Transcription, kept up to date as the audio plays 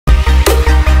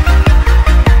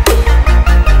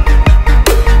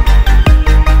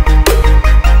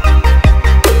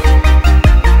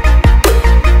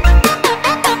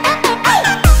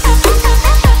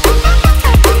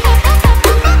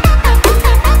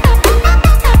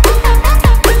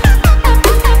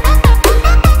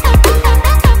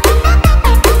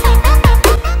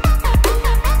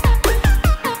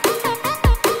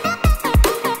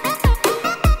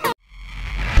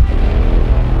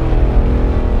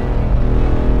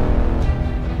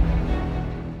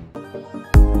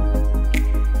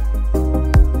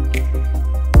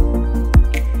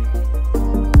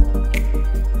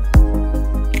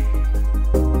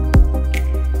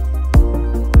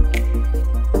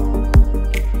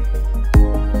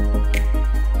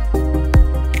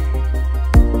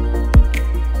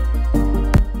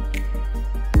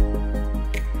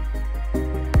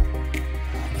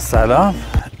سلام.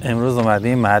 امروز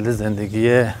اومدیم محل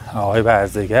زندگی آقای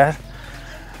برزگر.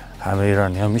 همه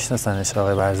ایرانی ها میشناسنش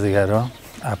آقای برزگر رو،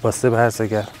 عباس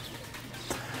برزگر.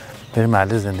 بریم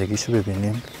محل زندگیشو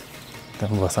ببینیم،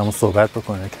 واسه همون صحبت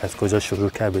بکنه که از کجا شروع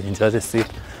کرد به اینجا رسید.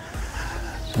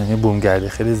 یه بومگردی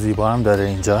خیلی زیبا هم داره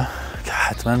اینجا که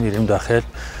حتما میریم داخل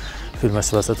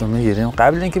فیلمش واسهتون میگیریم.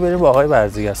 قبل اینکه بریم با آقای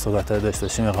برزگر صحبت رو داشته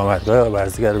باشیم، اقامتگاه آقای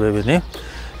برزگر رو ببینیم.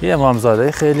 یه امام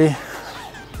زاده خیلی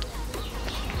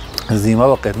زیبا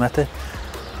با قدمت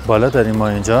بالا داریم ما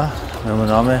اینجا به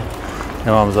نام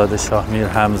امام زاده شاه میر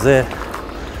حمزه.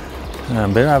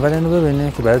 بریم اول اینو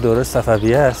ببینیم که برای دوره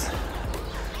صفویه است،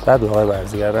 بعد آقای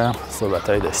برزگر هم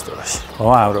صحبتایی داشته باشیم. با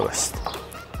ما همراه باشید.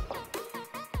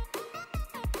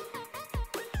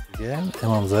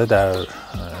 امام زاده در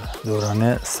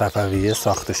دوران صفویه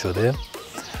ساخته شده.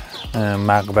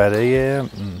 مقبره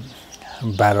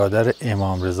برادر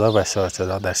امام رضا و شاه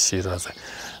در شیراز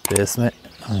به اسم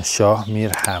شاه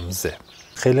میر حمزه.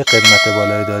 خیلی قدمت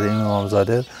بالایی داره این امام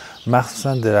زاده،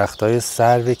 مخصوصا درختای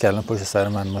سروی که الان پشت سر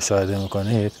من مشاهده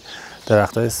میکنید.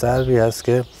 درختای سروی هست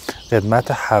که قدمت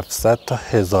 700 تا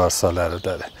 1000 ساله رو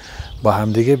داره. با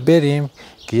همدیگه بریم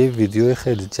که یه ویدیو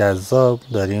خیلی جذاب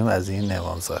داریم از این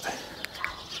امام زاده.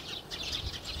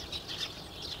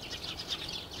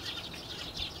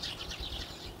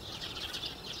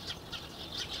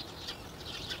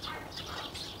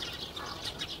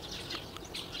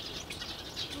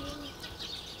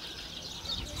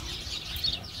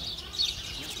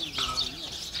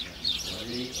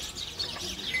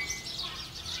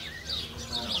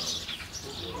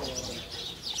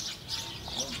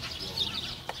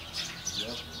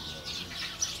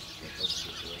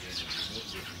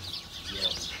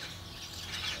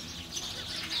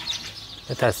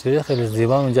 یه تصویر خیلی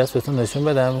زیبا اینجاست بهتون نشون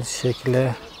بدم. شکل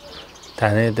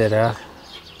تنه درخت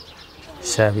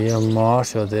شبیه مار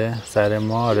شده، سر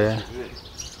ماره.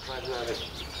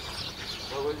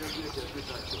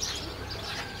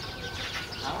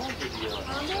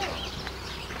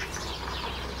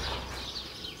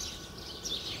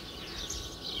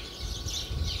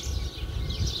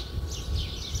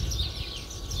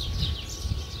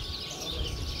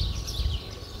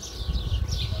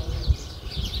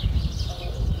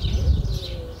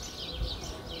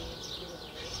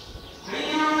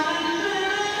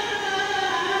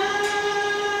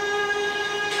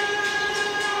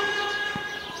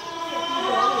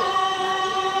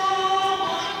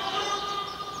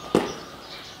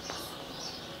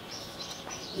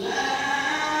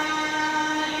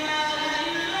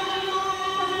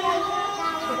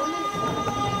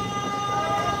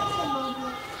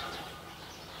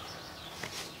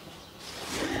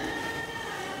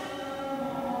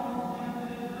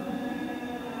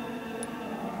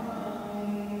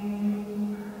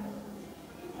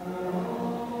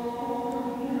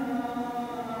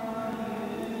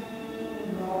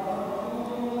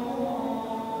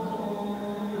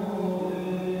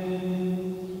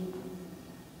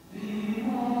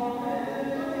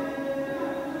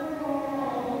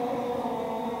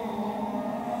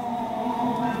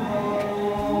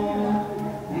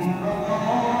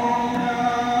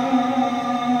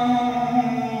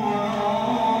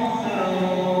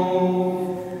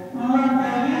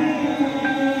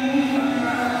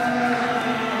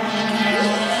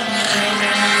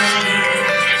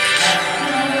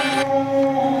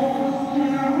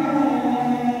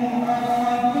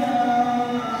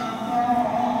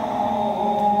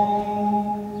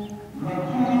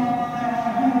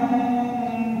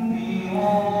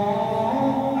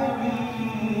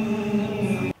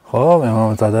 خب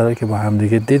امام زاده رو که با هم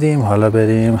دیگه دیدیم، حالا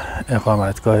بریم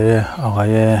اقامتگاه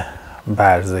آقای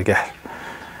برزگر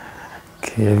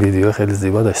که یه ویدیو خیلی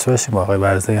زیبا داشته باشیم با آقای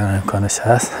برزگر. امکانش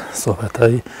هست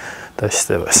صحبتایی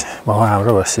داشته باشیم. با ما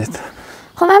همراه باشید.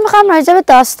 خب من میخوام راجع به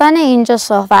داستان اینجا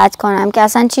صحبت کنم که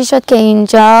اصلا چی شد که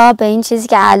اینجا به این چیزی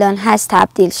که الان هست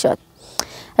تبدیل شد.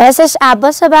 راستش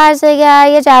عباس برزگر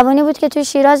یه جوانی بود که توی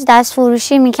شیراز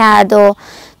دستفروشی میکرد و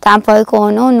تنپای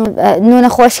کنون نون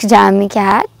خشک جمع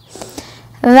میکرد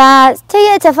و طی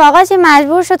اتفاقاتی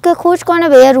مجبور شد که کوچ کنه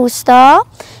به یه روستا.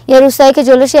 یه روستایی که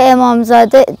جلوش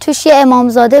امامزاده توش یه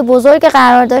امامزاده بزرگ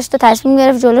قرار داشت و تصمیم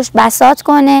گرفت جلوش بساط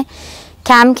کنه.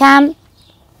 کم کم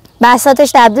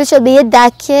بساطش تبدیل شد به یه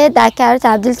دکه رو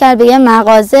تبدیل کرد به یه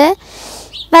مغازه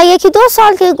و 1-2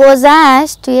 سال که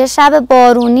گذشت توی شب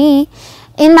بارونی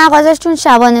این مغازش چون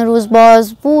شبانه روز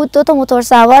باز بود 2 تا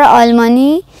موتورسوار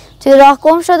آلمانی توی راه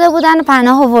گم شده بودن و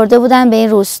پناه آورده بودن به این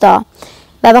روستا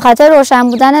و به خاطر روشن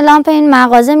بودن لامپ این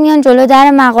مغازه میان جلو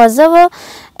در مغازه و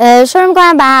شروع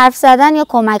میکنن به حرف زدن یا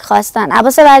کمک خواستن.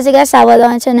 عباس برزگر سواد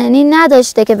آنچنانی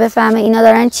نداشته که بفهمه اینا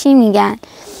دارن چی میگن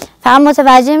فقط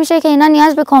متوجه میشه که اینا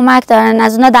نیاز به کمک دارن،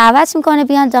 از اونا دعوت میکنه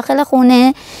بیان داخل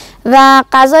خونه و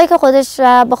غذایی که خودش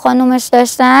با خانومش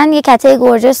داشتن یه کته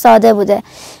گرجه ساده بوده،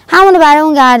 همونو برای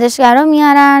اون گردشگرا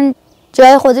میارن،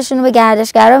 جای خودشونو به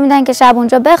گردشگرا میدن که شب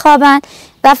اونجا بخوابن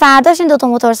و فرداش این دوتا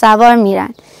موتور سوار میرن.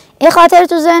 این خاطر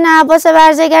تو ذهن عباس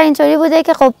برزگر اینطوری بوده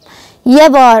که خب یه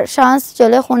بار شانس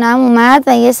جلوی خونم اومد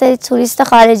و یه سری توریست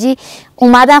خارجی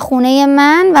اومدن خونه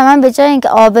من به جای اینکه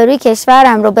آبروی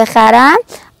کشورم رو بخرم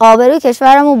آبروی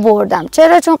کشورم رو بردم.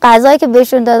 چرا؟ چون غذایی که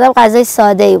بهشون دادم غذای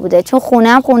ساده ای بوده، چون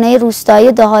خونم خونه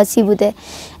روستایی دهاتی بوده.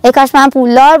 ای کاش من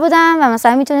پولدار بودم و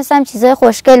مثلا میتونستم چیزای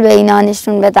خوشگل به اینا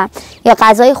نشون بدم یا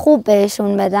غذای خوب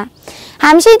بهشون بدم.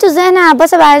 همیشه این تو ذهن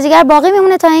عباس برزگر باقی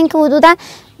میمونه تا اینکه حدودا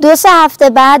 2-3 هفته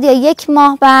بعد یا 1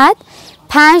 ماه بعد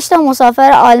 5 تا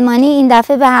مسافر آلمانی این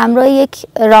دفعه به همراه یک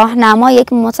راهنما،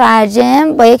 یک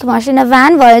مترجم با یک ماشین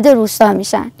ون وارد روستا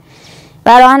میشن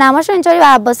و راهنماشون اینطوری به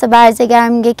عباس برزگر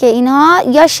میگه که اینها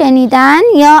یا شنیدن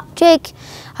یا تو یک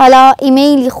حالا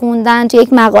ایمیلی خوندن، تو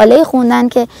یک مقاله خوندن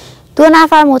که 2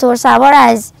 نفر موتور سوار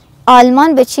از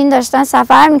آلمان به چین داشتن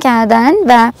سفر میکردن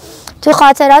و تو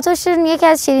خاطراتشون یکی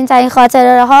از شیرین ترین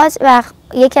خاطره ها و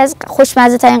یکی از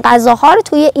خوشمزه ترین غذاها رو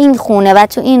توی این خونه و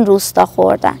تو این روستا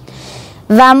خوردن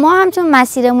و ما هم چون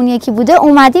مسیرمون یکی بوده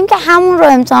اومدیم که همون رو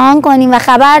امتحان کنیم و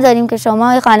خبر داریم که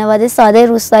شما خانواده ساده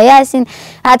روستایی هستین،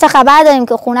 حتی خبر داریم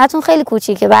که خونتون خیلی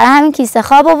کوچیکه، برای همین کیسه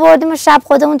خواب آوردیم و شب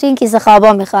خودمون تو این کیسه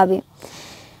خوابا میخوابیم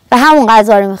و همون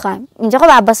غذا رو میخوایم. اینجا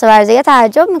خب عباس برزگر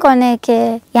تعجب میکنه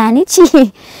که یعنی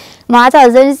چی؟ ما حتی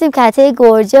حاضر نیستیم کته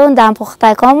گرجه اون دم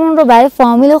پختکامون رو برای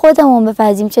فامیل خودمون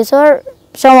بپزیم، چطور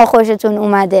شما خوشتون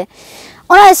اومده؟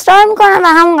 اونا اصرار میکنن و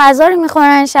همون غذا رو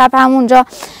میخورن، شب همونجا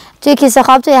توی کیسه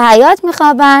خواب توی حیاط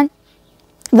میخوابن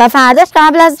و فرداش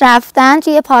قبل از رفتن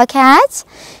توی پاکت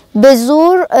به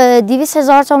زور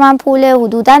 200,000 تومان پول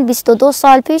حدوداً 22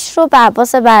 سال پیش رو به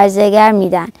عباس برزگر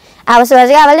میدن. عباس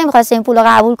برزگر اول نمیخواسته این پول رو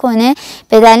قبول کنه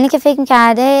به دلیلی که فکر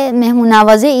میکرده مهمون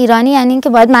نوازی ایرانی یعنی این که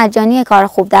باید مجانی کار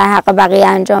خوب در حق بقیه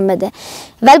انجام بده،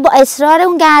 ولی با اصرار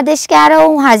اون گردشگر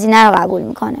اون هزینه رو قبول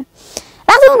میکنه.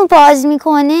 وقتی اونو باز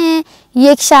میکنه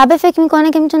یک شبه فکر میکنه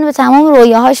که میتونه به تمام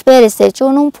رویاهاش برسه،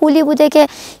 چون اون پولی بوده که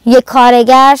یک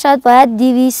کارگر شاید باید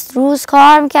 200 روز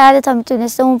کار میکرده تا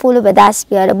میتونسته اون پولو به دست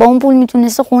بیاره. با اون پول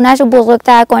میتونسته خونه‌ش رو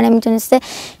بزرگتر کنه، میتونسته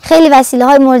خیلی وسیله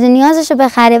های مورد نیازش رو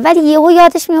بخره، ولی یهو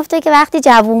یادش میفته که وقتی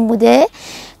جوون بوده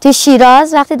تو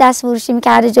شیراز وقتی دستفروشی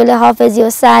میکرده جلوی حافظی و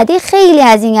سعدی خیلی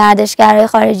از این گردشگرای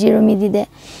خارجی رو میدیده.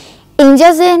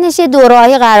 اینجا ذهنش یه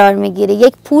دوراهی قرار میگیره،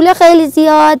 یک پول خیلی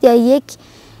زیاد یا یک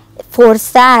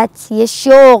فرصت، یه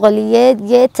شغل، یه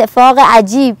اتفاق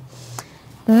عجیب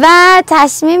و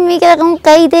تصمیم میگیره اون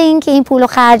قید این که این پولو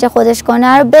خرج خودش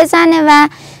کنه رو بزنه و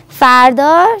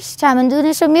فرداش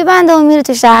چمدونش رو میبنده و میره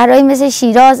تو شهرهایی مثل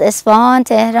شیراز، اصفهان،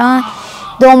 تهران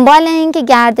دنبال این که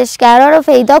گردشگرا رو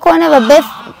پیدا کنه و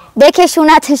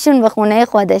بکشونتشون به خونه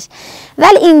خودش.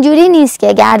 ولی اینجوری نیست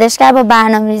که گردشگر با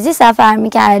برنامه‌ریزی سفر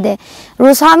میکرده.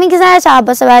 روزها میگذره تا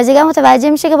عباس برزگر متوجه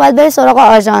میشه که باید بره سراغ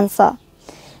آژانس‌ها.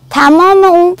 تمام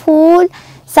اون پول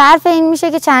صرف این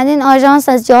میشه که چندین آژانس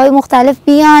از جای مختلف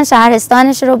بیان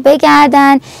شهرستانش رو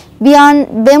بگردن، بیان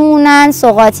بمونن،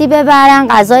 سوغاتی ببرن،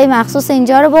 غذای مخصوص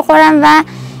اینجا رو بخورن و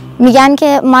میگن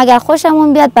که ما اگر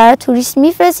خوشمون بیاد برای توریست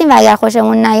میفرستیم و اگر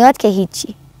خوشمون نیاد که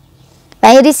هیچی.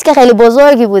 و یه ریسک خیلی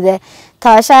بزرگی بوده.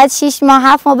 تا شاید 6 ماه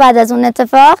 7 ماه بعد از اون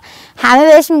اتفاق همه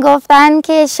بهش میگفتن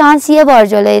که شانس یه بار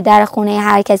جلوی در خونه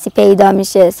هر کسی پیدا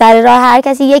میشه، سر راه هر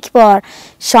کسی یک بار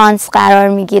شانس قرار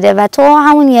میگیره و تو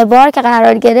همون یه بار که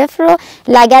قرار گرفت رو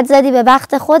لگد زدی به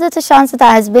بخت خودت و شانست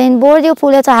از بین بردی و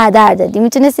پولتو هدر دادی.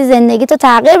 میتونستی زندگیتو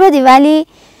تغییر بدی ولی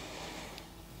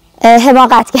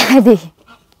حماقت کردی.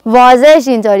 واضحش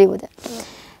اینطوری بوده.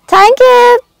 تا اینکه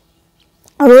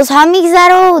روزها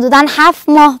میگذره و حدوداً 7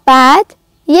 ماه بعد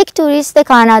یک توریست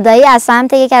کانادایی از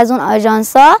سمت یک از اون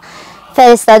آژانس‌ها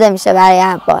فرستاده میشه برای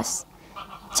عباس.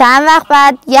 چند وقت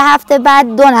بعد، یه هفته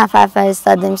بعد 2 نفر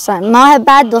فرستاده میشن، ماه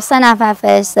بعد 2-3 نفر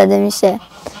فرستاده میشه.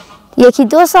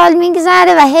 1-2 سال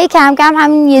میگذره و هی کم کم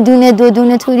همین یه دونه 2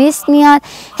 دونه توریست میاد.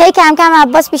 هی کم کم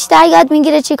عباس بیشتر یاد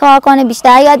میگیره چی کار کنه،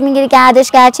 بیشتر یاد میگیره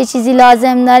گردشگر چه چیزی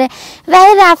لازم داره و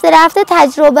هی رفته رفته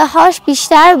تجربه هاش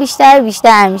بیشتر و بیشتر و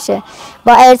بیشتر میشه.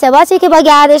 با ارتباطی که با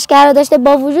گردشگر داشته،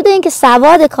 با وجود اینکه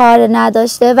سواد کار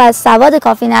نداشته و سواد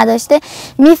کافی نداشته،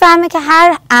 میفهمه که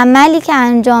هر عملی که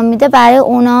انجام میده برای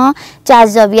اونا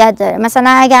جذابیت داره. مثلا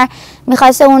اگر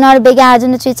میخواسته اونا رو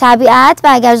بگردونه توی طبیعت و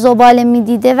اگر زباله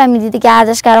میدیده و میدیده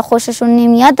گردشگر خوششون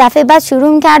نمیاد، دفعه بعد شروع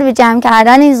میکرد به جمع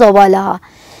کردن این زباله ها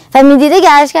و میدیده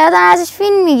گردشگر دارن ازش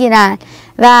فیلم میگیرن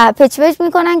و پچ پچ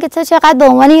میکنن که تو چقدر به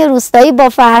عنوان یه روستایی با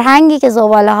فرهنگی که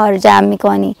زباله ها رو جمع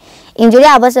میکنی. اینجوری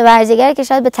عباس برزگر که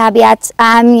شاید به طبیعت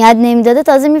اهمیت نمیداده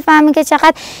تازه میفهمه که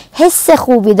چقدر حس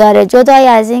خوبی داره، جدای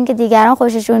از این که دیگران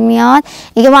خوششون میاد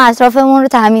اینکه ما اطرافمون رو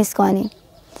تمیز کنیم.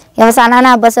 یا مثلا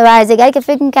عباس برزگر که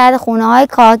فکر میکرده خونه های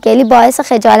کاهگلی باعث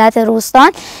خجالت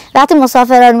روستان، وقتی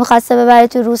مسافران میخواسته ببره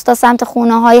تو روستا سمت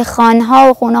خونه های خانها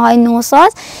و خونه های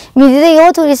نوساز، میدیده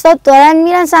یه توریستا دارن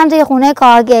میرن سمت یه خونه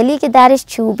کاهگلی که درش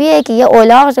چوبیه که یه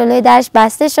الاغ جلوی درش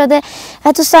بسته شده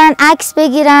و دوست دارن عکس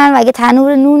بگیرن و اگه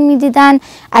تنور نون میدیدن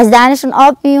از دهنشون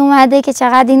آب میومده که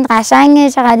چقدر این قشنگه،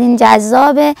 چقدر این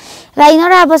جذابه و اینا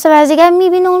رو عباس برزگر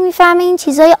میبینه و میفهمه این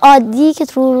چیزای عادی که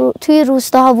توی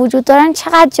روستاها وجود دارن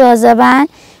چقدر جاذبن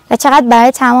و چقدر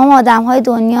برای تمام آدم‌های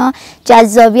دنیا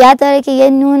جذابیت داره که یه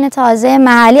نون تازه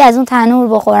محلی از اون تنور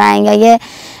بخورن یا یه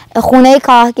خونه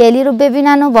کاهگلی رو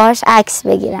ببینن و باهاش عکس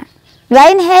بگیرن. و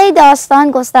این هی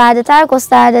داستان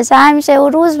گسترده‌تر میشه و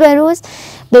روز به روز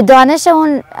به دانش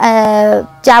اون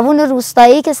جوون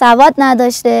روستایی که سواد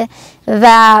نداشته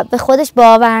و به خودش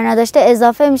باور نداشته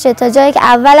اضافه میشه تا جایی که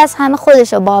اول از همه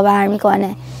خودش رو باور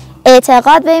میکنه،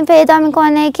 اعتقاد به این پیدا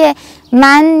میکنه که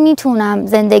من میتونم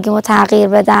زندگیمو تغییر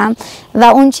بدم و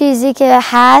اون چیزی که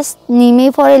هست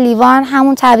نیمه پر لیوان،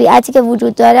 همون طبیعتی که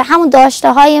وجود داره، همون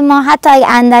داشته های ما حتی اگه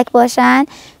اندک باشن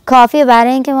کافیه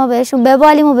برای اینکه ما بهشون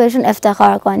ببالیم و بهشون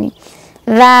افتخار کنیم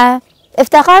و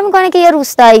افتخار میکنه که یه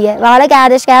روستاییه و حالا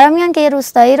گردشگرا میان که یه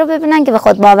روستایی رو ببینن که به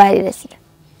خود باوری رسیده.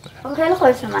 خیلی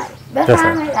خوش اومد.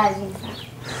 بفرمایید عزیزم.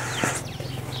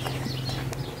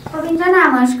 خب اینجا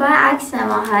نمایشگاه عکس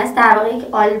ما هست، در واقع یک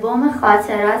آلبوم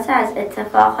خاطرات از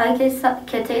اتفاقهایی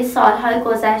که طی سالهای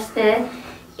گذشته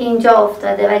اینجا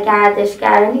افتاده و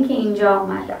گردشگرانی که اینجا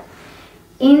اومدن.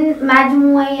 این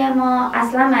مجموعه ما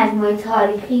اصلا مجموعه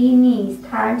تاریخی نیست.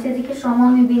 هر چیزی که شما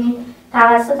میبینید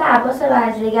توسط عباس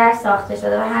برزگر ساخته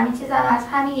شده و همین چیز هم از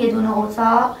همین یه دونه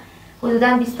اتاق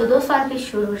حدوداً 22 سال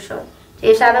پیش شروع شد.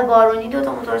 یه شب بارونی 2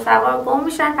 تا موتور سوار گم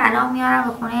میشن، پناه میارن به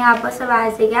خونه عباس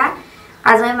برزگر،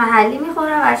 غذای محلی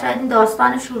میخورن و شاید این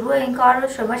داستان شروع این کار رو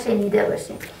شما شنیده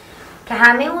باشین که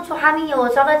همه اون تو همین یه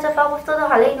اتاق اتفاق افتاده.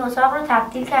 حالا این اتاق رو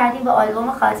تبدیل کردیم به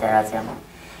آلبوم خاطرات ما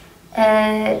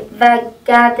و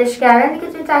گردشگرانی که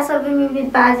توی تصاویر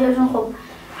میبینید بعضیاشون خب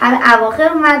همه اواخر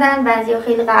اومدن، بعضیا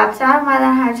خیلی قبل‌تر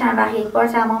اومدن. هر چند وقت یک بار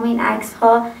تمام این عکس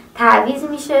ها تعویض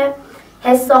میشه.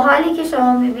 حس و حالی که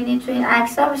شما میبینید توی این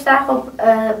عکس ها بیشتر خب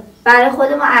برای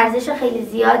خود ما ارزش خیلی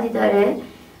زیادی داره.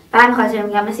 به همین خاطر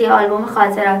میگم مثل یه آلبوم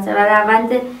خاطراته و روند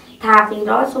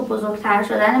تغییرات و بزرگتر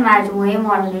شدن مجموعه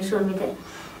ما رو نشون میده.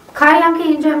 کاری هم که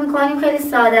اینجا میکنیم خیلی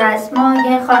ساده است. ما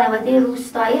یه خانواده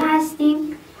روستایی هستیم،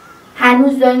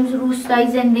 هنوز داریم تو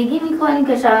روستایی زندگی میکنیم،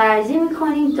 کشاورزی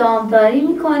میکنیم، دامداری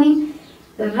میکنیم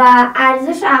و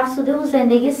ارزش افزوده و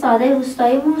زندگی ساده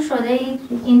روستاییمون شده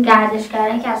این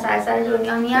گردشگرانی که از سراسر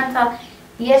دنیا میان تا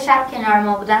یه شب کنار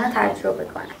ما بودن رو تجربه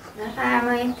کنن.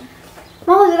 بفرمایید.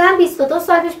 ما حدوداً 22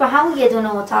 سال پیش با همون یه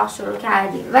دونه اتاق شروع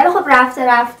کردیم ولی خب رفته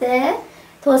رفته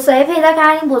توسعه پیدا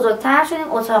کردیم، بزرگتر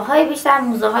شدیم، اتاق‌های بیشتر،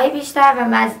 موزه‌های بیشتر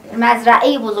و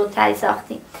مزرعه بزرگتری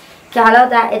ساختیم که حالا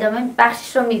در ادامه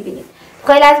بخشش رو می‌بینید.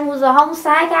 خیلی از موزه‌هامون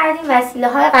سعی کردیم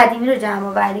وسیله‌های قدیمی رو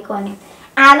جمع‌آوری کنیم.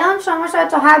 الان شما شاید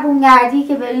تو هر بومگردی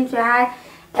که برید، تو هر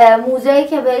موزه‌ای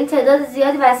که برید تعداد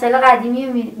زیادی وسایل قدیمی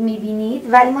رو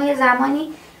می‌بینید، ولی ما یه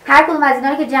زمانی هر کدوم از اینا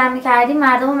رو که جمع می‌کردیم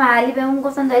مردم محلی بهمون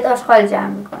گفتن دارید آشغال جمع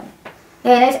می‌کنید.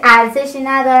 یعنی هیچ ارزشی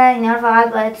ندارن، اینا رو فقط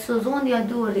باید سوزوند یا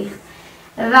دور ریخت.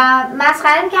 و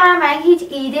مسخره می‌کردن برای اینکه هیچ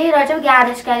ایده‌ای راجع به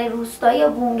گردشگری روستایی یا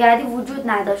بومگردی وجود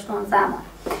نداشت اون زمان.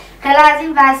 خیلی از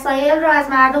این وسایل رو از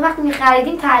مردم وقتی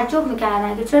می‌خریدیم تعجب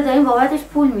می‌کردن که چرا داریم بابتش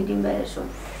پول میدیم بهشون.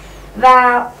 و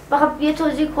بخوام یه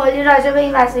توضیح کلی راجع به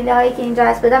این وسیله‌هایی که اینجا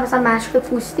هست بدم، مثلا مشق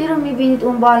پوستی رو می‌بینید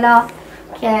اون بالا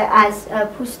که از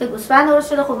پوست گوسفند درست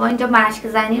شده. خب ما اینجا مشق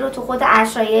زنی رو تو خود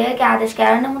عشایر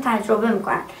گردشگرانمون تجربه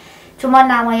میکنن، چون ما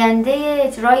نماینده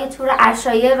اجرای تور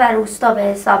عشایر و روستا به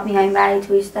حساب میایم برای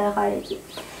توریست‌های خارجی.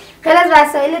 خیلی از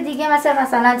وسایل دیگه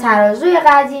مثلا ترازوی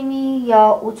قدیمی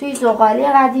یا اتوی زغالی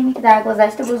قدیمی که در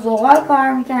گذشته با زغال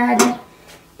کار میکردیم،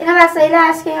 اینا وسایل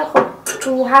هست که خب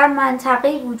تو هر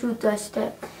منطقه‌ای وجود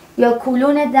داشته. یا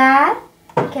کلون در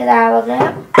که در واقع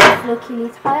قفل و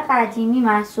کلیدهای قدیمی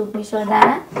محسوب می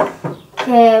شدن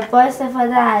که با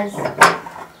استفاده از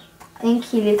این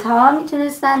کلیدها می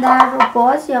تونستن در رو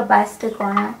باز یا بسته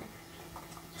کنن.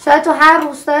 شاید تو هر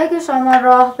روستایی که شما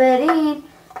راه برین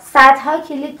صدها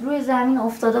کلید روی زمین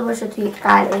افتاده باشه توی یک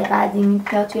قلعه قدیمی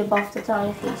یا توی بافت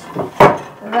تاریخیش.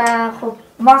 و خب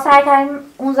ما سعی کردیم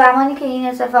اون زمانی که این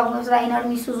اتفاق میفته و اینا رو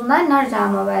میسوزوندن اینا رو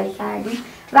جمع آوری کردیم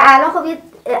و الان خب یه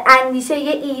اندیشه،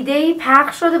 یه ایده‌ای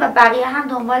پخش شده و بقیه هم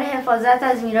دنبال حفاظت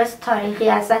از میراث تاریخی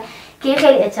هستن که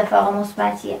خیلی اتفاق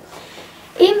مثبتیه.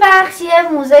 این بخش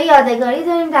یه موزه یادگاری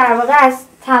داریم. در واقع از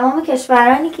تمام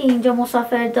کشورانی که اینجا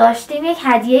مسافر داشتیم یک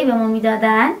هدیه‌ای به ما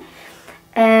میدادن،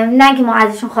 نه که ما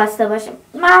ازشون خواسته باشیم،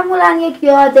 معمولا یک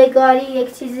یادگاری،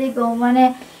 یک چیزی به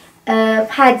عنوان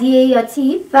هدیه یا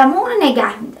تیپ و ما اون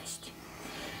نگه می‌داشتیم.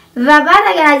 و بعد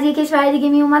اگر از یک کشور دیگه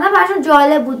می اومدن براشون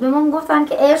جالب بود، به ما میگفتن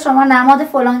که شما نماد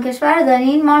فلان کشور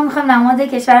دارین، ما می‌خوایم نماد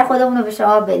کشور خودمون رو به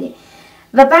شما بدیم.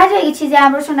 و بعد اگه چیزی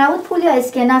همراهشون نبود پول یا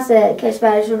اسکناس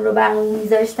کشورشون رو برامون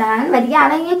میذاشتن. و دیگه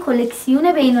الان یک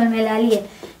کلکسیون بین‌المللیه،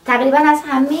 تقریبا از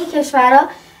همه کشورها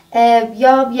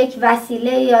یا یک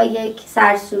وسیله یا یک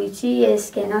سرسویچی، یا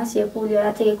اسکناس، یا پول یا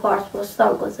حتی یک کارت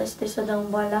پستال گذاشته شده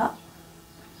اون بالا.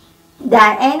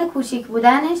 در عین کوچیک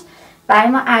بودنش برای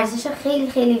ما ارزش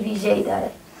خیلی خیلی ویژه‌ای داره.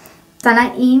 مثلا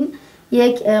این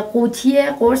یک قوطی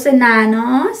قرص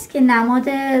نعناست که نماد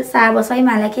سربازهای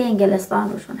ملکه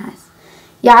انگلستان روشون هست،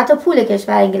 یا حتی پول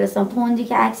کشور انگلستان، پوندی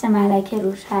که عکس ملکه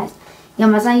روش هست، یا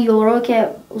مثلا یورو که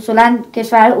اصولا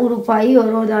کشور اروپایی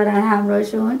یورو دارن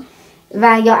همراهشون.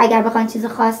 و یا اگر بخوان چیز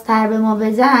خاص تر به ما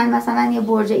بدن، مثلا یه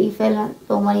برج ایفل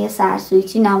به عنوان یه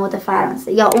سرسویچی نماد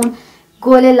فرانسه، یا اون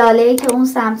گل لاله‌ای که اون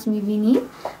سمت می‌بینید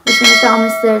مثل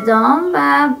آمستردام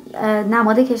و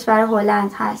نماد کشور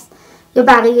هلند هست، یا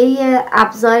بقیه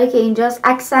ابزاری که اینجاست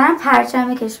اکثرا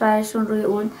پرچم کشورشون روی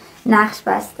اون نقش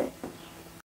بسته.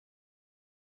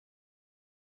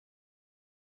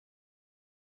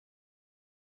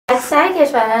 اکثر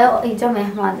کشورها اینجا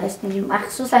مهمان داشتیم،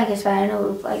 مخصوصا کشورهای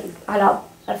اروپایی، حالا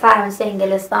فرانسه،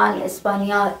 انگلستان،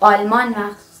 اسپانیا، آلمان،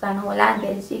 مخصوصا هلند،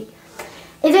 بلژیک.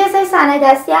 اینجا یه سری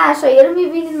صنایع دستی عشایر رو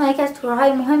می‌بینید. ما یکی از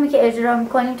تورهای مهمی که اجرا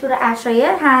می‌کنیم تور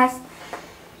عشایر هست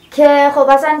که خب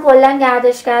اصلا کلا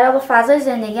گردشگرا با فضای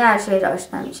زندگی عشایر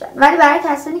آشنا میشن. ولی برای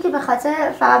کسانی که به خاطر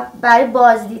برای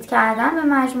بازدید کردن به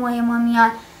مجموعه ما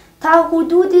میان، تا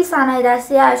حدودی صنایع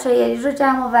دستی عشایری رو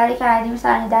جمع آوری کردیم.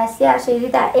 صنایع دستی عشایری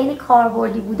در عین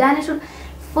کاربردی بودنشون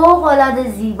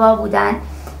فوق‌العاده زیبا بودن.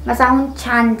 مثلا اون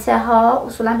چنته ها،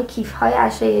 اصولا به کیف های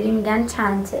عشایری میگن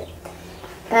چنته.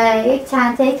 یک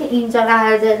چنته‌ای که اینجا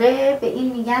قرار داره به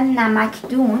این میگن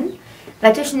نمکدون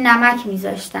و توش نمک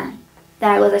میذاشتن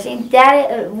در گذشته. این در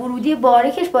ورودی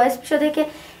باریکش باعث میشده که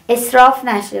اسراف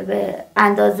نشه به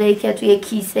اندازه‌ای که توی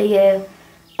کیسه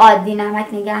عادی نمک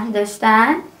نگه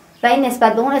می‌داشتن و این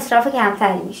نسبت به اون اسراف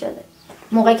کمتری می‌شده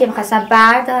موقعی که می‌خواستن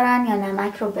بردارن یا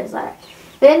نمک رو بذارن.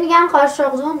 به این میگن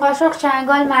قاشق‌زون، قاشق،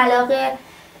 چنگال، ملاقه،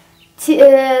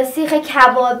 سیخ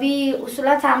کبابی،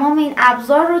 اصولا تمام این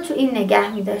ابزار رو تو این نگه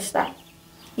می‌داشتن.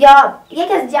 یا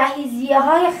یک از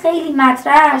جهیزیه‌های خیلی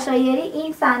مطرح عشایری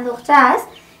این صندوقچه است.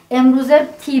 امروزه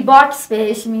تی باکس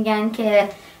بهش میگن که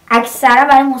اکثرا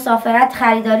برای مسافرت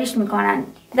خریداریش میکنن.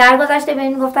 در گذشته به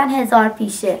این میگفتن هزار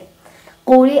پیشه.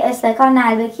 قوری، استکان،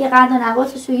 نلبکی، قند و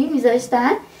نبات شویی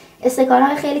میذاشتن.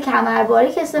 استکان‌های خیلی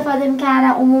کمرباری که استفاده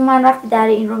میکردن. عموما وقتی در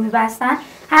این رو میبستن،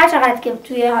 هر چقدر که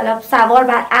توی حالا سوار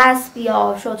بر اسب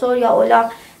یا شتر یا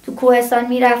الاغ تو کوهستان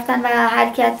میرفتن و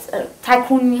حرکت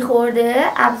تکون میخورده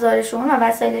ابزارشون و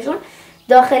وسایلشون،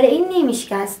 داخل این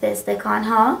نمیشکسته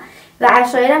استکان‌ها. و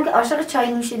عشایر هم که عاشق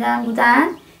چای نوشیدن بودن،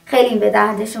 خیلی به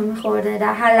دردشون میخورده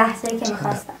در هر لحظه‌ای که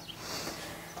میخواستن.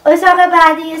 اتاق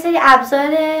بعدی یه سری ابزار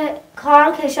کار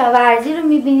و کشاورزی رو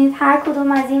میبینید. هر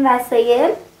کدوم از این وسایل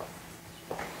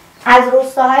از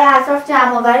روستاهای اطراف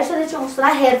جمع آوری شده، چون اصولا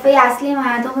حرفه اصلی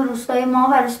مردم روستای ما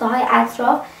و روستاهای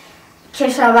اطراف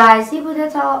کشاورزی بوده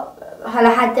تا حالا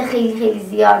حد خیلی خیلی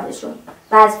زیادشون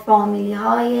و از فامیلی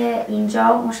های اینجا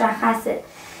مشخصه.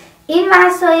 این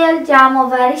وسایل جمع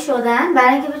آوری شدن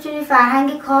برای اینکه بتونیم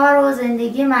فرهنگ کار و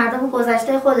زندگی مردم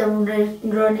گذشته خودمون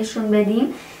رو نشون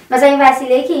بدیم. مثلا این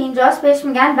وسیله‌ای که اینجاست بهش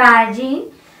میگن برجین.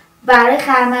 برای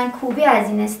خرمن کوبی از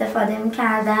این استفاده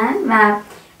میکردن و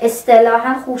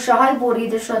اصطلاحاً خوشه‌های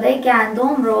بریده شده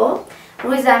گندم رو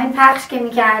روی زمین پخش که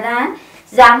میکردن،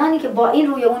 زمانی که با این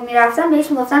روی اون میرفتن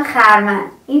بهش میگفتن خرمن.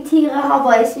 این تیغه ها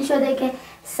باعث میشده که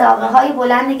ساقه های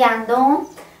بلند گندم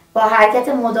با حرکت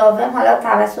مداوم حالا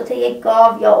توسط یک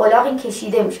گاو یا الاغ این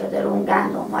کشیده میشده رو اون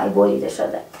گندم های بریده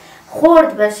شده،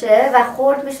 خرد بشه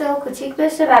و کوچیک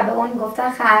بشه و به اون گفتن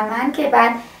خرمن، که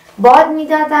بعد باد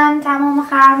میدادن تمام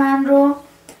خرمن رو.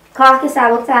 کاه که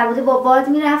سبک‌تر بوده با باد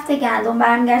میرفته، گندم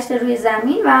برمیگشته روی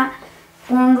زمین و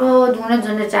اون رو دونه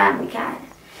دونه جمع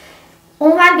میکرده.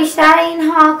 اونور بیشتر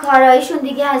اینها کارایشون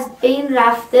دیگه از بین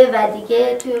رفته و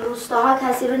دیگه توی روستاها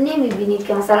کسی رو نمیبینید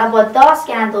که مثلا با داس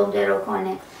گندم درو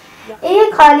کنه. این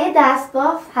یک قالی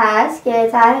دستباف هست که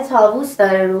طرح طاووس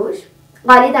داره روش.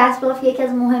 قالی دستباف یکی از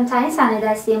مهمترین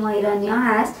صنایع دستی ما ایرانی‌ها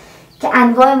هست که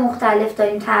انواع مختلف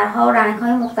داریم، طرح‌ها و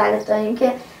رنگ‌های مختلف داریم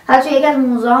که حتی یکی از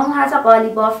موزه‌هامون حتی قالی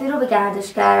بافی رو به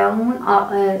گردشگرامون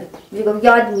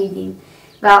یاد میدیم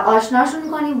و آشناشون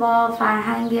میکنیم با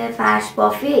فرهنگ فرش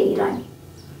بافی ایرانی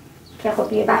که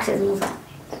خب یه بخش از موزه.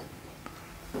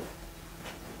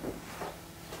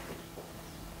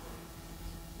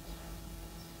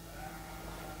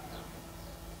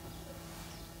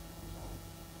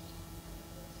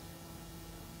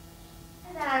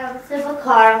 در رابطه با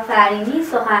کارآفرینی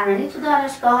سخنرانی تو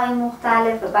دانشگاه‌های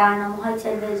مختلف و برنامه‌های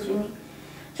تلویزیونی،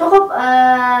 چون خب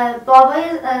بابای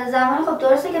زمان خب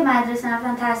درسته که مدرسه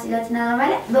رفتن تحصیلاتی ندارن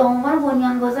ولی به عنوان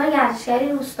بنیانگذار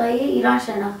گردشگری روستایی ایران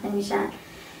شناخته میشن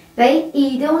و این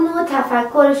ایده و نوع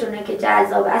تفکرشونه که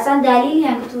جذابه. اصلا دلیلی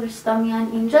هم که توریستا میان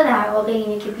اینجا در واقع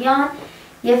اینه که بیان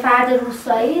یه فرد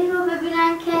روستایی رو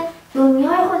ببینن که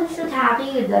دنیای خودش رو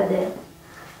تغییر داده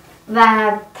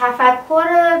و تفکر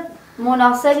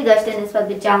مناسبی داشته نسبت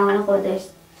به جهان خودش،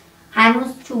 هنوز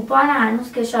چوپان،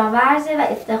 هنوز کشاورزه و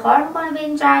افتخار میکنه به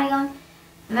این جریان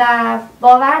و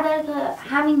باور داره که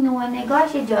همین نوع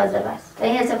نگاهش جاذبه است و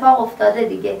این اتفاق افتاده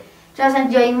دیگه، چون اصلا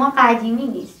جای ما قدیمی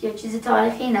نیست یا چیزی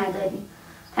تاریخی نداریم.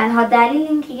 تنها دلیل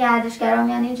این که گردشگرا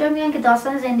میان اینجا میان که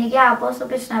داستان زندگی عباس رو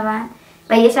بشنون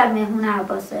و یه شب مهمون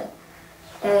عباس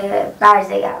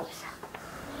برزگر بشن.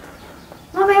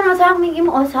 ما به این اتاق میگیم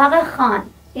اتاق خان.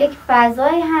 یک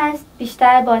فضایی هست،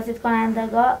 بیشتر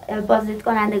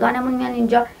بازدیدکنندگانمون میان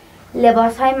اینجا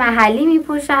لباس‌های محلی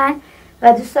میپوشن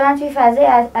و دوست دارن توی فضای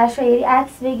عشايری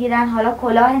عکس بگیرن، حالا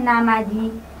کلاه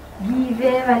نمدی،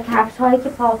 گیوه و کفش‌هایی که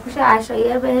پاپوش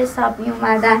عشایر به حساب می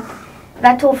اومدن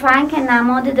و تفنگ که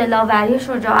نماد دلاوری و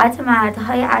شجاعت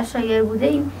مردهای عشایر بوده.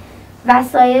 این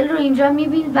وسایل رو اینجا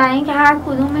میبینید برای اینکه هر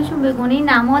کدومشون به گونه‌ای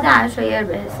نماد عشایر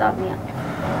به حساب میاد.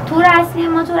 تور اصلی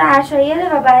ما تور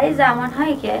عشایره و برای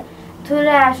زمانهایی که تور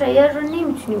عشایر رو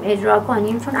نمیتونیم اجرا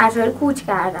کنیم چون عشایر کوچ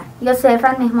کردن یا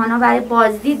صرفا مهمانا برای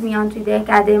بازدید میان توی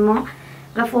دهکده ما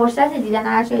و فرصت دیدن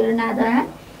عشایر رو ندارن،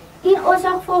 این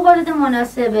اتاق فوق‌العاده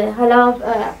مناسبه. حالا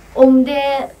عمده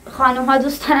خانم‌ها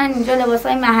دوست دارن اینجا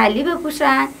لباسای محلی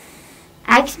بپوشن،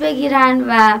 عکس بگیرن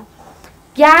و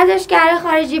گردشگری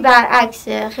خارجی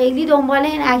برعکسه، خیلی دنبال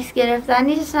این عکس گرفتن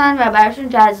نیستن و براشون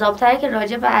جذاب‌تره که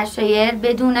راجع به عشایر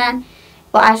بدونن،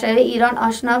 با عشایر ایران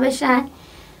آشنا بشن.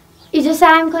 اینجا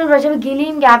سعی می‌کنیم راجع به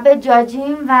گلیم، گبه،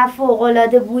 جاجیم و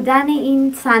فوق‌العاده بودن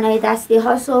این صنایع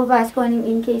دستی‌ها صحبت کنیم.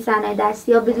 اینکه این صنایع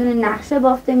دستی‌ها بدون نقشه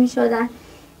بافته می‌شدن،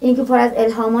 اینکه پر از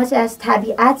الهامات از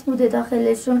طبیعت بوده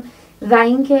داخلشون و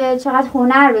اینکه چقدر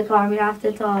هنر به کار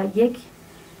می‌رفته تا یک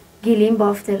گلیم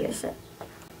بافته بشه.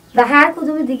 و هر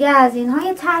کدوم دیگه از اینها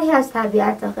یه طرحی از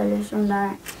طبیعت داخلشون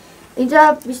دارن.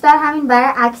 اینجا بیشتر همین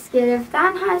برای عکس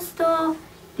گرفتن هست و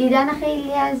دیدن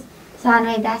خیلی از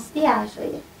صنایع دستی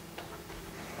عشایر.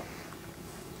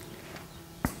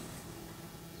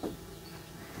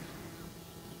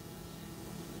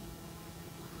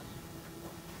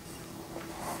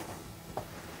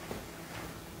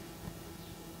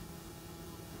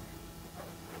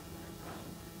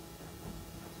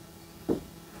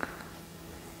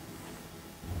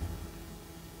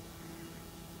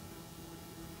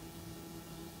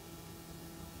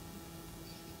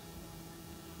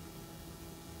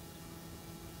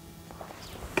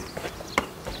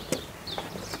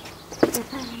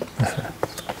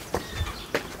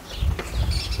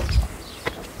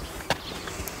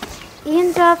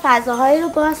 اینجا فضاهایی رو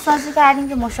بازسازی کردیم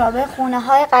که مشابه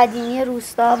خونه‌های قدیمی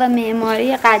روستا و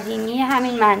معماری قدیمی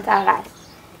همین منطقه است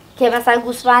که مثلا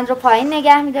گوسفند رو پایین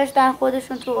نگه می‌داشتن،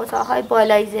 خودشون تو اتاق‌های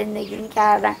بالایی زندگی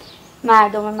می‌کردن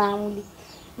مردم معمولی.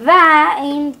 و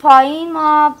این پایین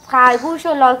ما خرگوش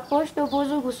و لاک‌پشت و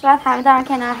بز و گوسفند همه دارن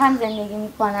کنار هم زندگی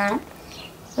می‌کنن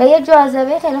و یه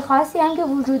جاذبه خیلی خاصی هم که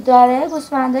وجود داره،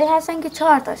 گوسفندایی هستن که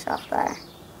 4 تا شاخ دارن.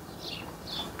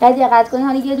 باید دقت کنید،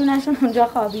 حالا یه دونشون اونجا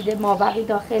خوابیده، مابقی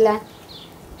داخلن.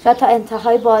 شاید تا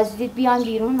انتهای بازدید بیان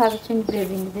بیرون و بتونید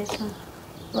ببینیدشون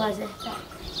واضح‌تر.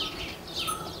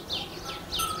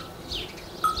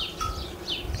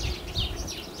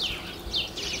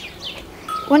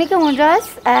 اونی که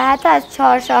اونجاست حتی از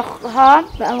 4 شاخ ها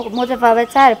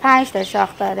متفاوت‌تره، 5 تا شاخ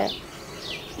داره.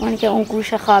 اونی که اون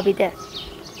گوشه خوابیده.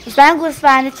 مثلا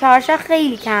گوسفند 4 شاخ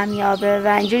خیلی کمیابه و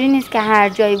اینجوری نیست که هر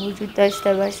جایی وجود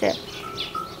داشته باشه.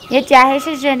 یه جهش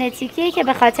ژنتیکیه که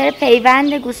به خاطر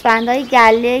پیوند گوسفندهای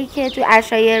گله‌ای که تو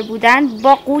عشایر بودن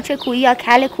با قوچ کوهی یا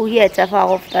کل کوهی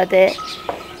اتفاق افتاده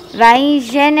و این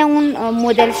ژن اون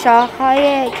مدل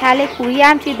شاخهای کل کوهی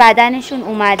هم توی بدنشون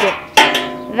اومده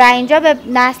و اینجا به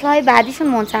نسل‌های بعدیشون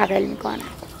منتقل میکنن.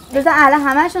 مثلا الان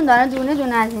همشون دارن دونه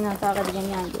دونه از این اتاق دیگه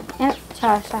میان بیرون. این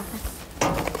 4 شاخه.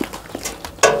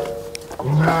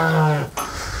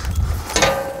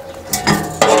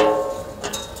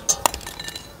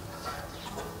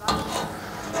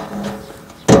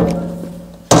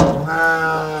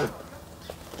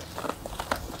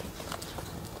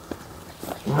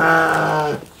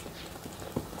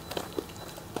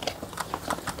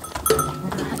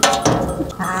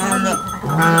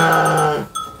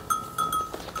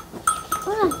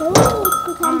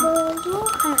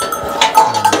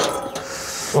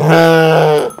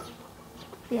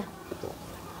 بیا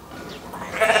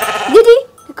دیدی؟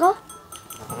 نگاه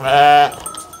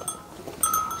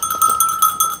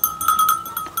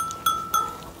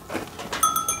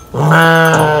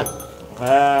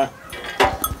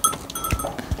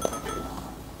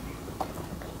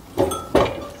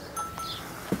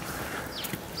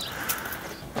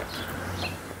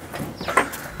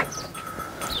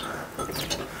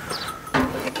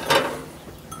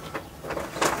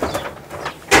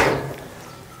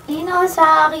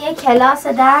اتاق یک کلاس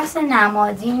درس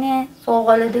نمادین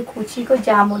فوق‌العاده کوچیک و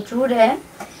جمع و جوره.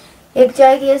 یک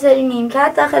جایی که یه سری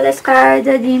نیمکت داخلش قرار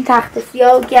دادیم، تخت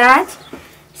سیاه و گچ.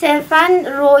 صرفاً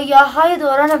رویاهای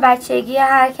دوران بچگی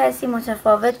هر کسی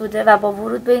متفاوت بوده و با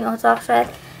ورود به این اتاق شاید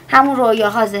همون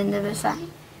رویاها زنده بشن.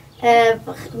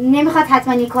 نمیخواد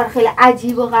حتما یه کار خیلی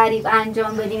عجیب و غریب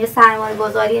انجام بدیم، یه سرمایه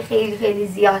گذاری خیلی خیلی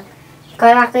زیاد.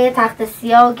 گاهی وقتا یه تخت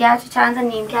سیاه و گچ و چند تا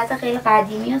نیمکت خیلی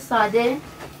قدیمی و ساده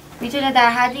میتونه در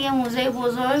حد یه موزه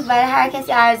بزرگ برای هر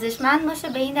کسی ارزشمند باشه،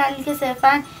 به این دلیل که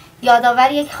صرفاً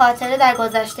یادآور یک خاطره در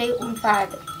گذشته اون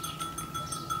فرده.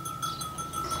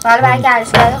 حالا برای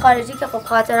گردشگرای خارجی که خب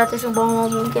خاطراتشون با ما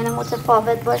ممکنه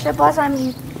متفاوت باشه، باز هم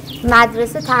این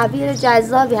مدرسه تعبیر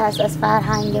جذابی هست از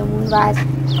فرهنگمون و از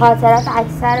خاطرات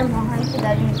اکثر ماهایی که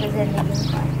داریم اینجا زندگی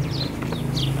میکنیم.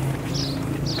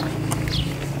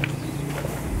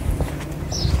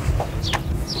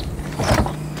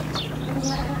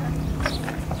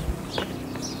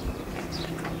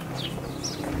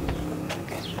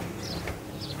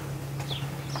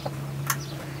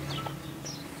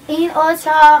 این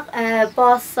اتاق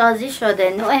بازسازی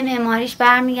شده. نوع معماریش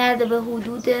برمیگرده به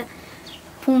حدود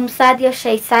 500 یا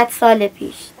 600 سال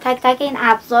پیش. تک تک این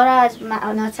ابزار رو از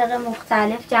مناطق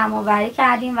مختلف جمع آوری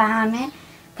کردیم و همه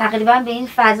تقریبا به این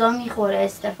فضا میخوره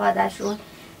استفادهشون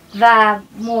و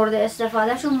مورد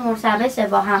استفادهشون مرتبطه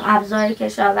با هم. ابزار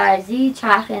کشاورزی،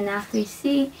 چرخ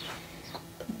نخریسی،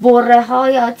 بره ها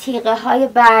یا تیغه های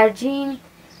برجین،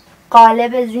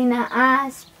 قالب زین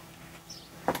اسب،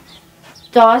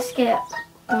 داس که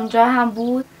اونجا هم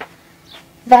بود،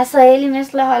 وسایلی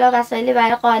مثل حالا وسایلی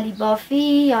برای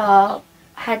قالیبافی یا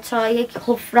حتی یک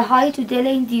حفره های تو دل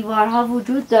این دیوارها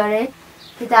وجود داره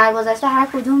که در گذشته هر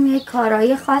کدوم یک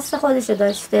کارایی خاص خودشو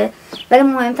داشته، ولی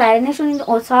مهمترینشون این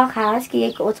اتاق هست که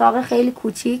یک اتاق خیلی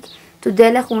کوچیک تو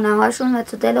دل خونه هاشون و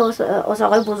تو دل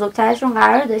اتاقای بزرگترشون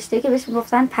قرار داشته که بهش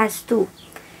میگفتن پستو.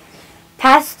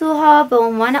 پستوها به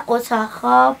عنوان اتاق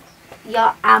خواب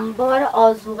یا انبار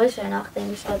آذوقه شناخته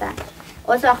می شدن.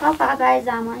 اتاق‌ها فقط برای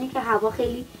زمانی که هوا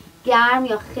خیلی گرم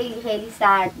یا خیلی خیلی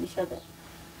سرد می شده،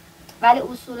 ولی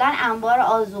اصولا انبار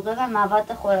آذوقه و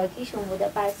مواد خوراکیشون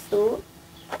بوده پستو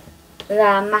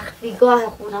و مخفیگاه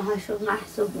خونه هاشون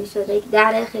محسوب می شده. یک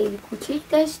در خیلی کوچیک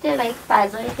داشته و یک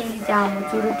فضای خیلی جمع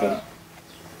و جور داشته.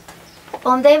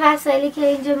 عمده وسایلی که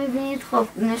اینجا می بینید خب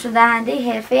نشون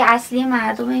دهنده حرفه اصلی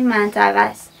مردم این منطقه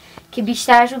است که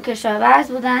بیشترشون کشاورز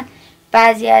بودن.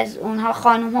 بعضی از اونها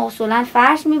خانم ها اصولا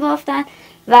فرش می بافتن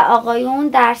و آقایون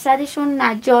درصدشون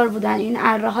نجار بودن. این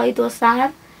اره های دو سر،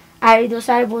 اره دو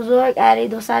سر بزرگ، اره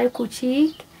دو سر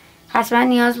کوچیک، حتما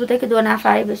نیاز بوده که 2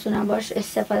 نفری بتونن باش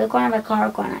استفاده کنن و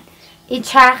کار کنن. این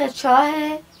چرخ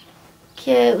چاهه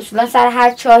که اصولا سر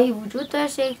هر چاهی وجود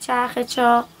داشته یک چرخ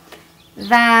چاه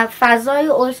و فضای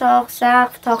اتاق،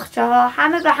 سقف، تاقچه ها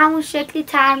همه به همون شکلی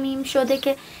ترمیم شده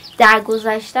که در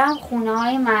گذشته هم خونه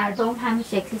های مردم همین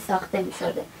شکلی ساخته می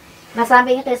شده. مثلا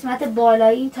به این قسمت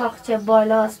بالایی تاقچه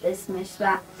بالاست اسمش و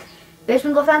بهش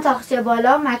می گفتن تاقچه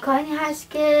بالا. مکانی هست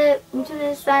که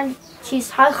میتونستن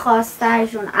چیزهای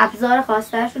خاصترشون، ابزار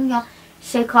خاصترشون یا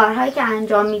شکارهایی که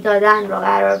انجام میدادن رو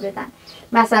قرار بدن.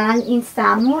 مثلا این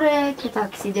سموره که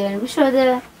تاکسیدرمی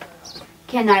شده،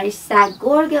 کنارش سگ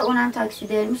گرگه اونم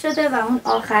تاکسیدرمی شده و اون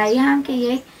آخری هم که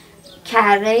یک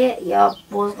کره یا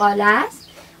بزغاله است.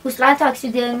 اصلا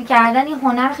تاکسیدرمی کردن این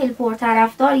هنر خیلی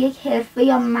پرطرفدار، یک حرفه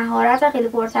یا مهارت خیلی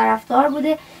پرطرفدار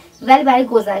بوده، ولی برای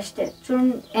گذشته،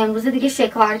 چون امروز دیگه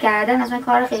شکار کردن اصلا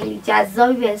کار خیلی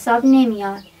جذابی به حساب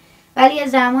نمیاد، ولی یه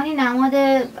زمانی نماد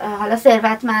حالا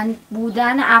ثروتمند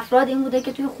بودن افراد این بوده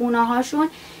که توی خونه هاشون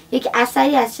یک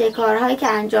اثری از شکارهایی که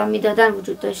انجام میدادن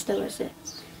وجود داشته باشه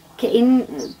که این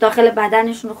داخل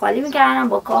بدنشون رو خالی میکردن،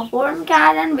 با کاه پر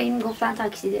میکردن، به این میگفتن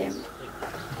تاکسیدرمی.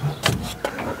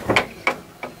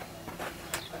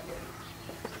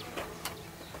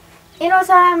 این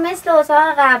اتاق هم مثل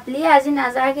اتاق قبلی از این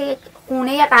نظر که یک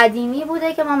خونه قدیمی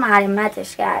بوده که ما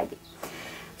مرمتش کردیم.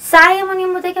 سعیمون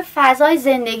این بوده که فضای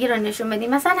زندگی رو نشون بدیم.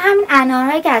 مثلا همین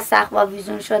انارهایی که از سقف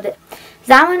آویزون شده،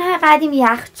 زمانهای قدیم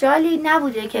یخچالی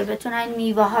نبوده که بتونن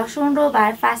میوه هاشون رو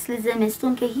برای فصل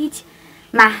زمستون که هیچ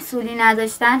محصولی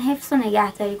نداشتن حفظ و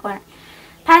نگهداری کنن.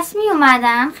 پس می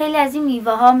اومدن خیلی از این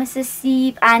میوه ها مثل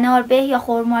سیب، انار، به یا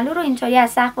خرمالو رو اینطوری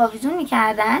از سقف آویزون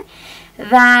میکردن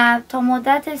و تا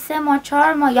مدت 3 ماه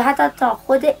 4 ماه یا حتی تا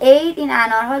خود عید این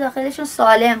انارها داخلشون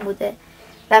سالم بوده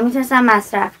و میتونستن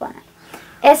مصرف کنن.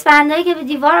 اسفندایی که به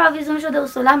دیوار آویزون شده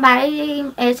اصولا برای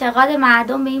این اعتقاد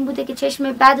مردم به این بوده که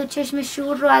چشم بد و چشم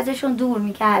شور رو ازشون دور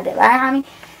میکرده. برای همین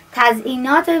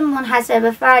تزیینات منحصر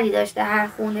به فردی داشته هر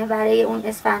خونه برای اون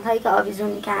اسفندهایی که آویزون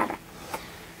میکردن.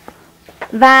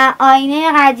 و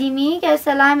آینه قدیمی که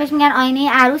اصطلاحاً بهش میگن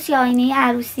آینه عروس یا آینه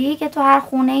عروسی که تو هر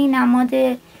خونه ای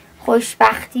نماد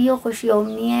خوشبختی و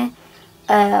خوشیومنی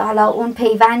حالا اون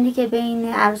پیوندی که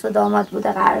بین عروس و داماد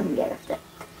بوده قرار میگرفته.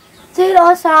 توی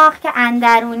اتاق که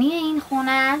اندرونی این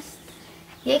خونه است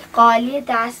یک قالی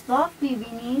دستباف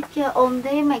میبینید که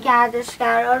عمده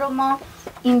گردشگرا رو ما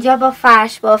اینجا با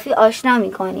فرش بافی آشنا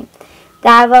میکنیم.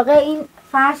 در واقع این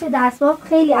فرش دستباف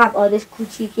خیلی ابعادش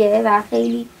کوچیکه و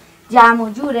خیلی جمع و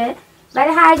جوره، ولی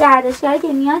هر گردشگری که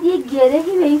میاد یک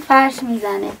گرهی به این فرش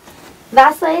میزنه.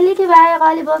 وسایلی که برای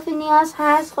قالی بافی نیاز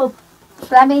هست خب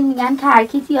مثلا به این میگن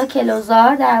کرکیت یا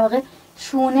کلوزار، در واقع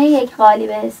شونه یک قالی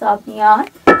به حساب میاد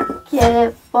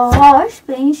که باهاش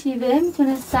به این شیوه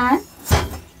میتونستن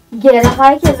گره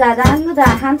هایی که زدن رو در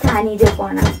هم تنیده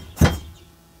کنن.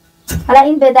 حالا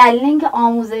این به دلیل اینکه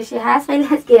آموزشی هست خیلی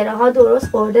از گره ها درست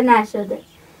خورده نشده.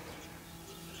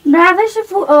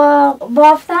 روش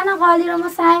بافتن قالی رو ما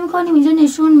سعی میکنیم اینجا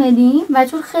نشون بدیم و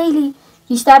چون خیلی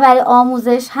بیشتر برای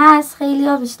آموزش هست خیلی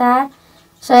ها بیشتر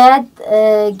شاید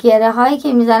گره هایی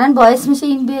که میزنن باعث میشه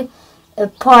این به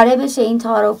پاره بشه این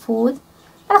تار و پود،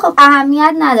 ولی خب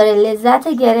اهمیت نداره. لذت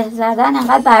گره زدن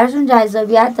انقدر براشون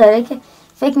جذابیت داره که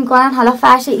فکر میکنن حالا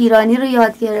فرش ایرانی رو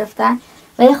یاد گرفتن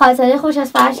و یه خاطره خوش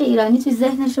از فرش ایرانی توی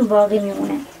ذهنشون باقی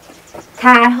میمونه.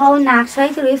 طرح‌ها و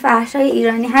نقشه‌هایی که روی فرش‌های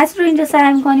ایرانی هست رو اینجا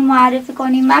سعی می‌کنیم معرفی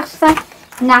کنیم، مخصوصا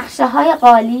نقشه‌های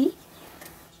قالی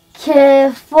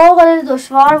که فوق‌العاده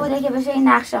دشوار بوده که بشه این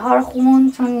نقشه‌ها رو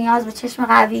خوند، چون نیاز به چشم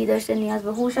قوی داشته، نیاز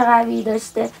به هوش قوی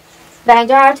داشته و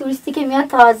اینجا هر توریستی که میاد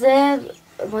تازه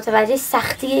متوجه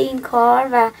سختی این کار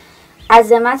و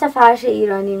عظمت فرش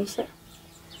ایرانی میشه.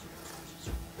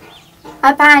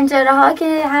 پنجره‌ها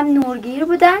که هم نورگیر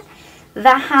بودن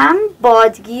و هم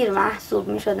بادگیر محسوب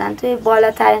می شدن، توی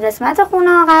بالاترین قسمت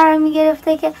خونه ها قرار می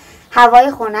گرفته که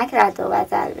هوای خنک رد و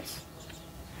بدل بشه.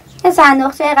 یه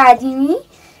صندوقچه قدیمی،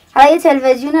 حالا یه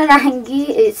تلویزیون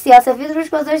رنگی سیاه‌سفید روش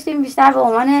گذاشتیم بیشتر به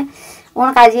عنوان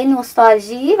اون قضیه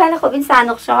نوستالژی، ولی خب این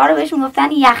صندوقچه ها رو بهش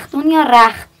میگفتن یختون یا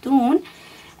رختون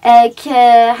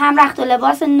که هم رخت و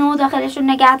لباس نو داخلشون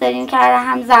نگهداری می‌کردن،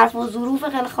 هم ظرف و ظروف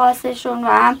خیلی خاصشون و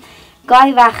هم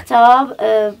گاهی وقتا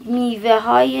میوه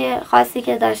های خاصی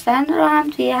که داشتن رو هم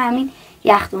توی همین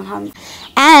یختون ها می‌ذاشتن.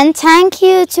 And thank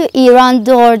you to Iran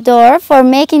Door for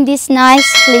making this nice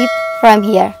clip from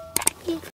here.